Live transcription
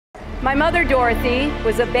My mother, Dorothy,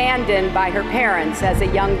 was abandoned by her parents as a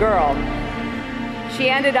young girl. She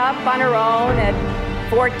ended up on her own at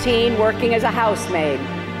 14 working as a housemaid.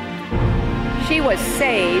 She was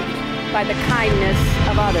saved by the kindness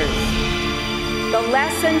of others. The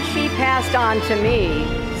lesson she passed on to me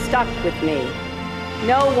stuck with me.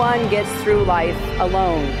 No one gets through life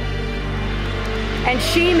alone. And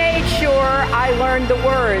she made sure I learned the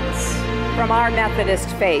words from our Methodist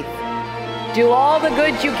faith. Do all the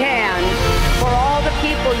good you can, for all the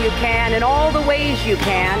people you can, in all the ways you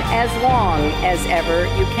can, as long as ever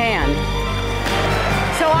you can.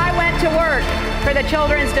 So I went to work for the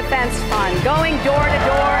Children's Defense Fund, going door to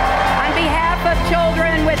door on behalf of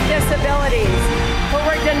children with disabilities who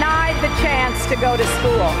were denied the chance to go to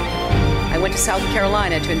school. I went to South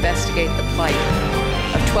Carolina to investigate the plight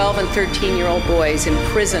of 12 and 13-year-old boys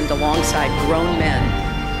imprisoned alongside grown men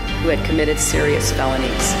who had committed serious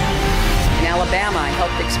felonies. In Alabama, I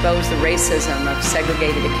helped expose the racism of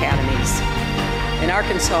segregated academies. In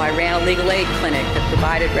Arkansas, I ran a legal aid clinic that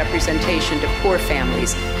provided representation to poor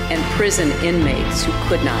families and prison inmates who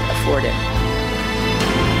could not afford it.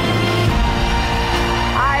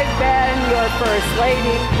 I've been your First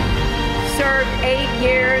Lady, served 8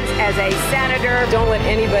 years as a senator. Don't let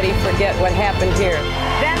anybody forget what happened here.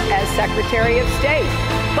 Then as Secretary of State.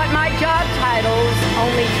 But my job titles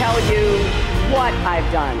only tell you what I've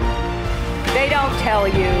done. They don't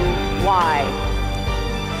tell you why.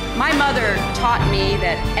 My mother taught me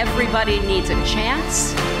that everybody needs a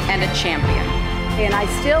chance and a champion. And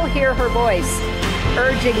I still hear her voice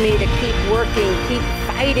urging me to keep working, keep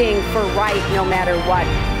fighting for right no matter what.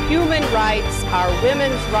 Human rights are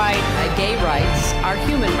women's rights. Gay rights are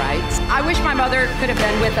human rights. I wish my mother could have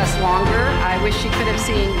been with us longer. I wish she could have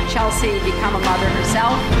seen Chelsea become a mother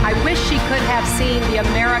herself. I wish she could have seen the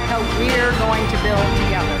America we're going to build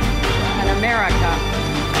together. An America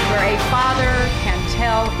where a father can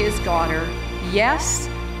tell his daughter, yes,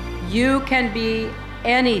 you can be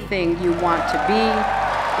anything you want to be,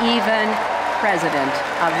 even President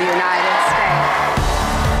of the United States.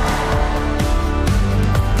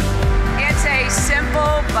 It's a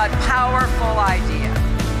simple but powerful idea.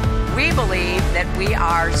 We believe that we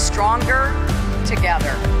are stronger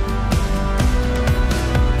together.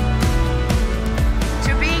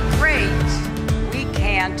 To be great, we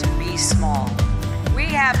can't be small. We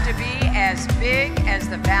have to be as big as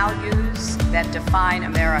the values that define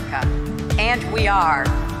America. And we are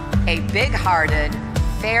a big-hearted,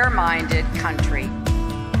 fair-minded country.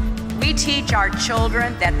 We teach our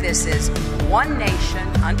children that this is one nation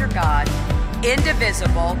under God,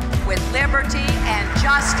 indivisible, with liberty and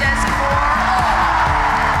justice for all.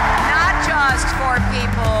 Not just for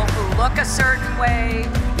people who look a certain way,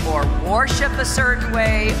 or worship a certain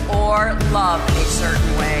way, or love a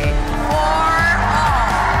certain way, for all,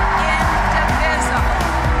 indivisible.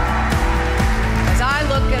 As I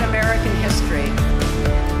look at American history,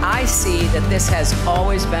 I see that this has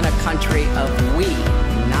always been a country of we,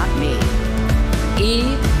 not me.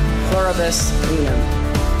 E pluribus unum,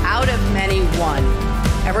 out of many one.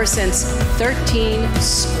 Ever since 13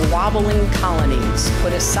 squabbling colonies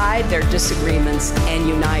put aside their disagreements and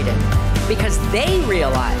united, because they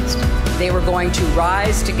realized they were going to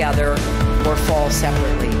rise together or fall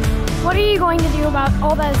separately. What are you going to do about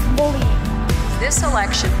all this bullying? This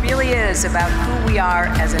election really is about who we are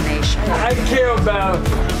as a nation. I care about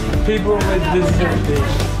people with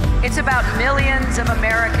disabilities. It's about millions of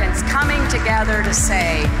Americans coming together to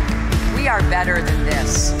say, we are better than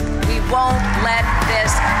this. We won't let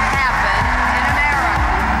this happen in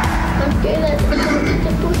America. I'm good at the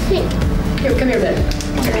Here, come here, Ben.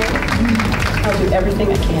 I'll do everything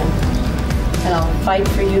I can, and I'll fight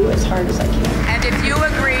for you as hard as I can. And if you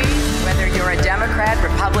agree, whether you're a Democrat,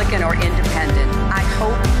 Republican, or independent, I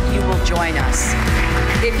hope you will join us.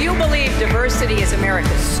 If you believe diversity is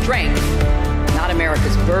America's strength, not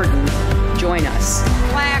America's burden, join us.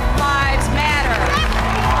 Black Lives Matter.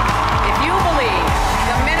 If you believe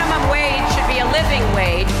the minimum wage should be a living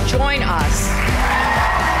wage, join us.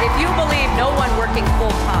 If you believe no one working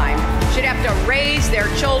full-time should have to raise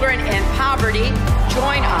their children in poverty,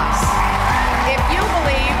 join us. If you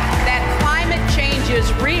believe that climate change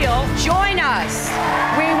is real, join us.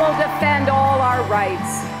 We will defend all our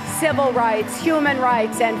rights, civil rights, human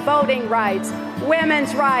rights, and voting rights,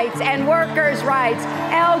 women's rights and workers' rights,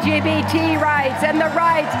 LGBT rights, and the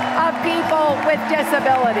rights of people with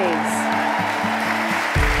disabilities.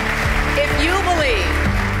 If you believe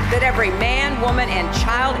that every man, woman, and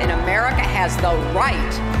child in America has the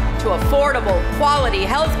right to affordable, quality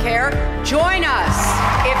health care, join us.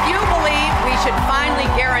 If you believe we should finally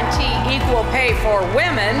guarantee equal pay for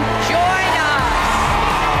women, join us.